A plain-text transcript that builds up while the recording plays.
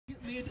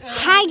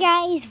Hi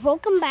guys,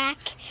 welcome back.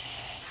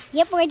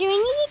 Yep, we're doing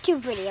a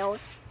YouTube video.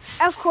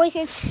 Of course,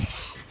 it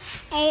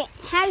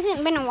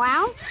hasn't been a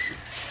while.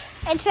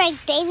 It's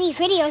like daily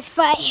videos,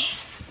 but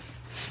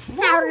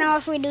I don't know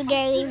if we do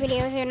daily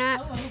videos or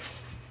not.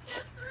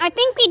 I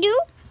think we do.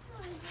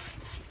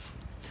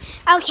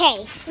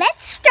 Okay,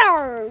 let's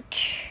start.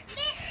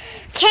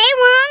 Okay,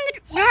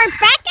 we're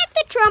back at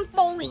the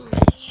trampoline.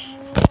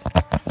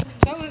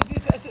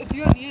 If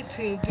you're on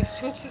YouTube, just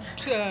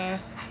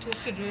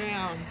twist it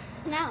around.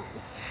 No.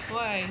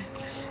 Why?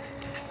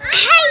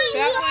 Hey!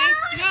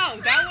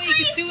 That way you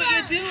can see what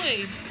you're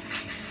doing.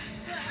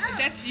 If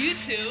that's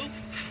YouTube.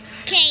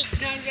 Okay.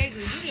 Not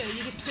regular video,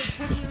 you can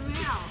turn it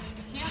around.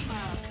 The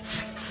camera.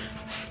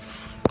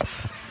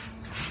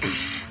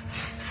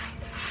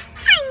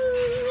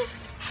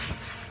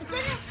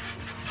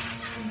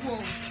 Whoa.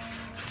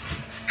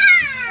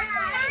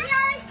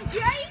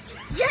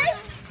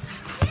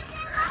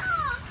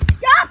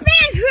 Stop,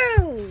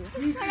 Andrew!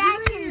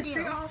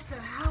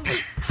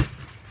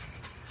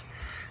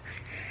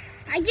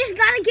 I just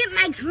gotta get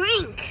my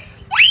drink.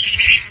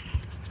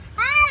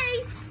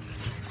 Hey!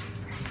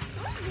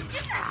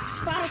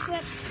 Bottle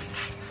flip.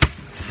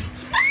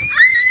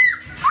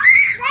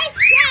 Nice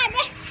job!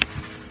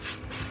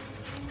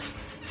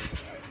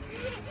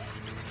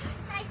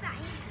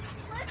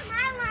 Where's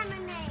my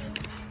lemonade?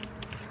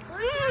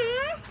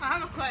 I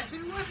have a question.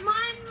 Where's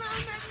my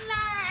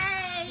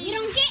lemonade? You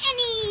don't get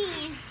any.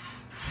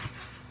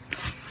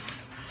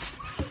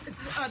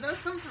 Are those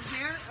come from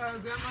here or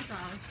Grandma's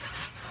house?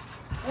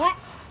 What?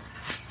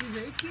 Do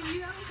they give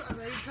you those or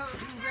they come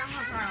from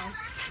Grandma's house?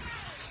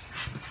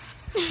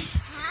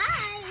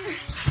 Hi.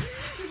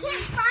 You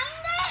can't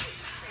find it?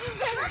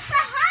 Look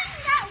behind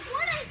that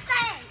wooden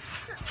thing.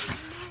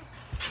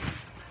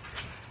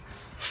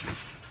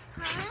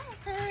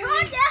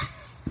 Told ya.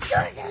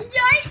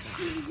 Yay.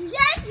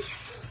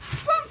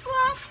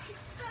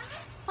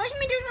 Watch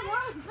me do the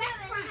wall back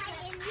front.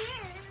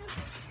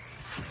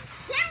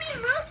 Let me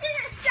move to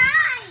the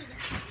side.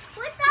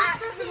 What the?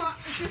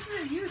 This is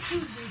a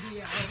YouTube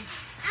video.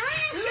 I want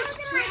to show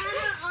them my What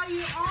channel are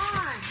you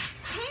on?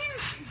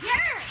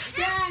 here.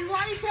 Dan,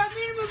 why do you tell me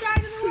to move out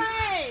of the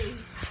way?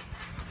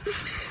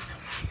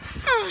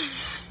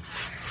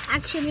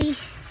 Actually.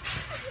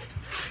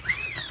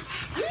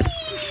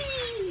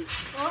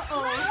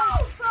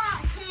 Uh-oh.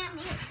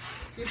 Tammy.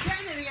 You're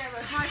trying to get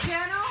with my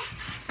channel?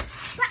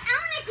 But I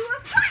want to do a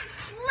front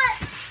flip.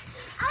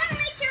 I want to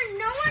make sure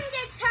no one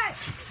gets hurt.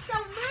 So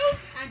move.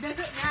 And does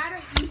it matter?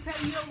 You say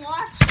you don't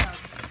watch them.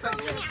 But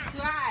you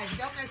subscribe.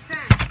 Don't make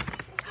sense.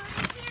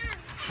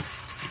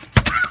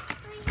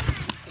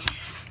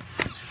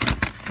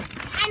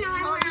 I know I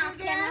went off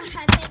camera. I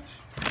think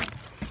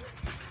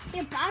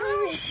your bottle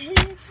is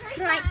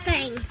the right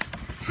thing.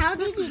 How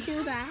did you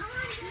do that?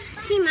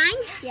 See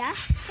mine? Yeah.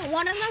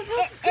 One of them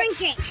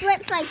drink it.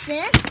 Flips like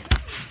this.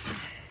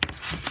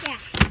 Yeah.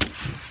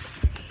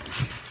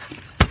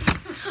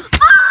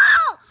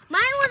 Oh!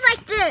 Mine was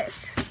like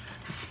this.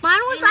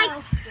 Mine was like.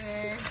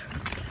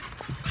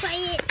 But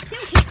it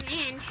still can't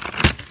land.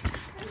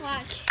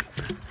 Watch.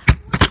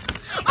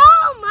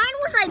 Oh, mine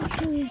was like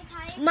boop.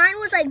 Mine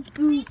was like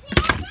boop.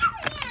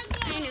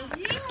 I know.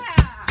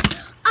 Yeah.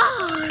 Oh.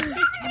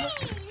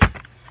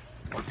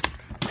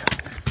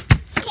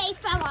 Okay,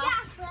 fell off.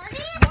 Why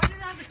did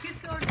all the kids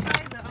go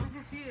inside though? I'm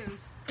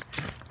confused.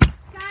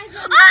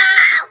 Oh!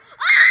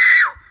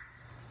 Oh!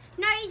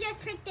 No, you just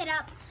picked it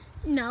up.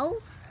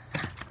 No.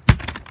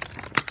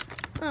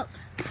 Oh.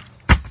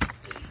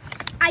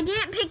 I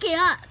didn't pick it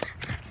up.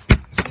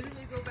 Shouldn't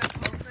we go back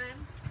home then?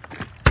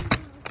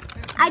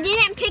 I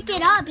didn't pick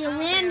it up. It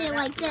landed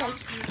like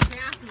this.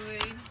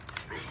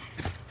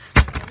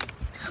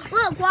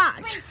 Look,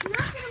 watch. Wait, it's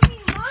not going to be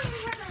long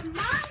because my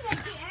mom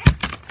gets here.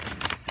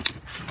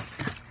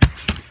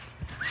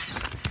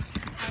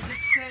 I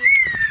just say,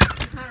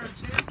 kind of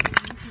gentle,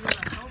 you can go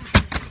back home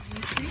and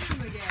you see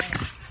them again.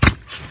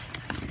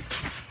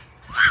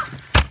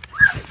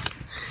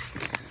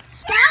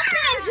 Stop,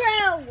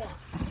 Andrew!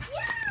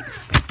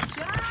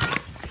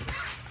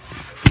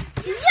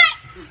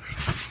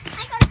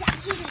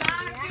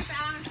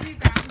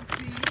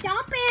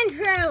 Stop,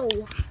 Andrew!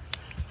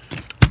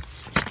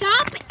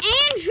 Stop,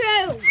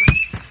 Andrew!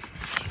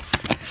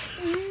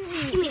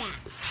 Give me that.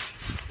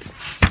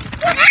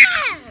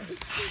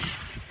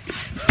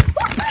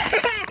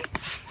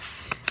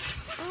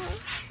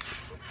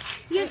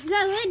 The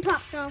lid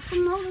popped off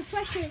from all the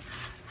pressure.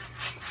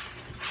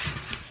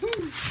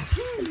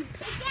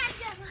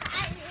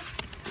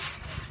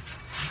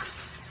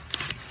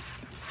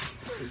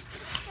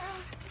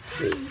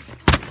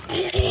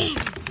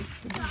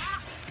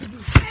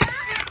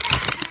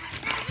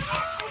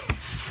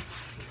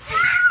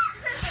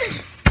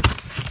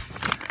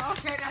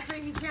 Okay, that's why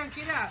he can't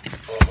get up.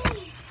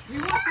 He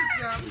wants to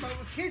jump, but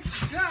when kids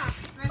jump,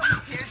 then he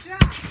can't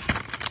jump.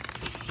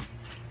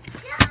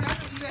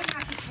 You guys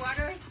have a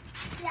sweater?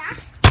 Yeah.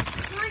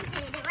 One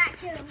did it right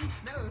too.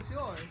 No, it's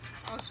yours.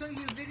 I'll show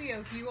you a video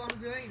if you want to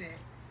join it.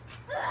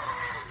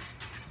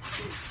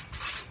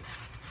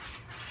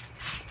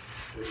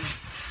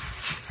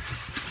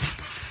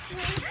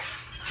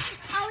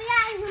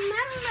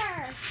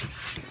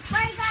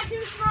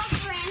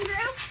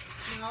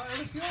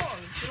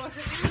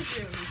 wasn't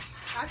interviewed.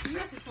 After you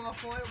have to fall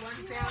for it,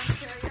 one's down, so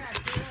yeah,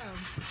 two of them.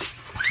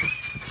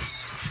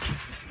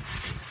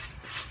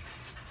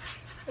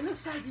 It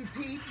looks like you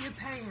peed your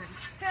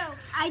pants.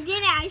 I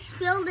didn't. I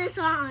spilled this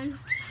on.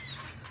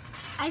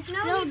 I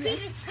spilled it.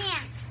 His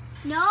pants.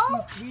 No.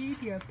 You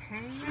peed your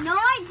pants? No,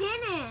 I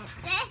didn't.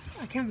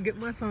 I can't get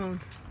my phone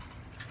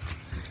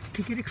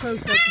to get a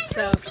close-up and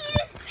stuff.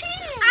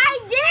 I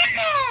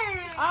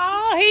didn't.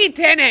 Oh, he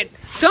didn't.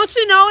 Don't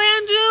you know,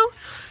 Andrew?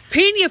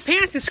 Peeing your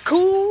pants is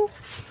cool.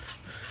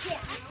 Yeah.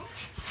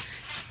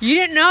 You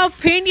didn't know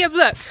peeing your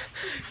look.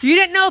 You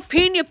didn't know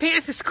peeing your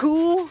pants is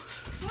cool.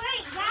 Wait,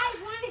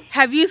 guys,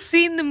 Have you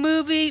seen the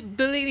movie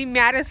Billy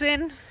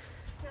Madison?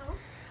 No.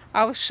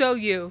 I'll show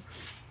you.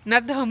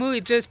 Not the whole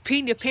movie, just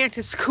peeing your pants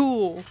is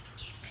cool.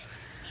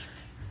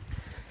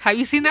 Have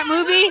you seen that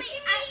movie?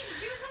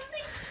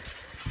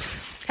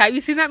 Have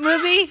you seen that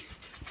movie?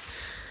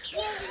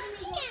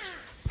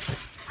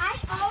 I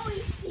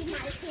always pee my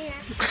pants.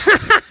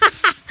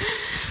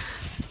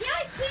 He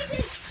always pees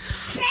his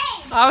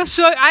pants. I'll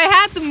show you. I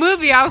had the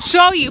movie. I'll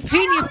show you.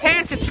 Peeing your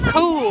pants is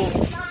cool.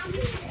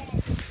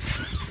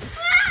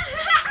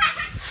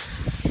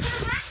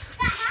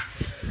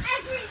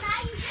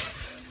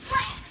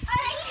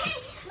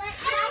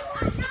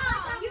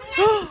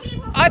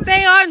 Are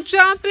they on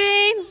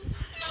jumping?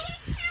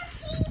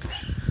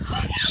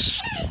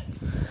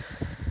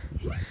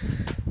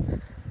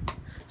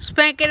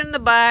 Spank it in the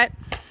butt.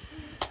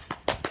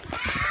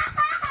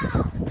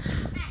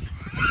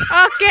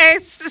 Okay,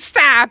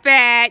 stop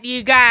it,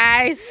 you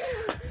guys.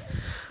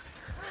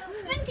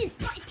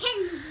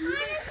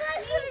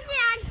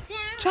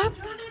 Jump.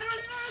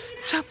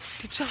 Jump.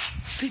 Jump.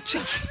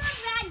 Jump.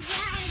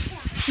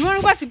 You want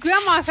to go to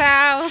Grandma's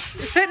house?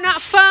 Is it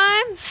not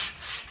fun?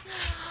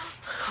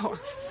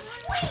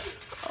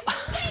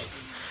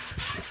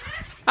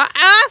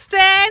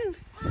 Austin!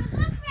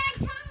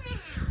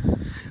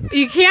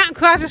 You can't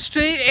cross the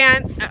street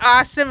and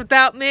Austin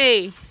without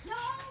me.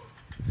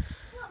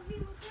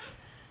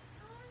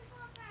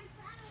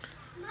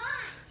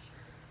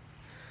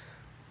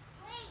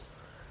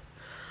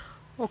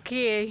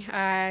 Okay,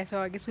 so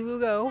I guess we will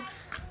go.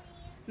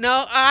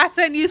 No,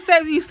 Austin, you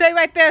stay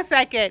right there a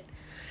second.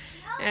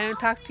 And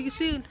talk to you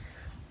soon.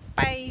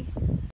 Bye.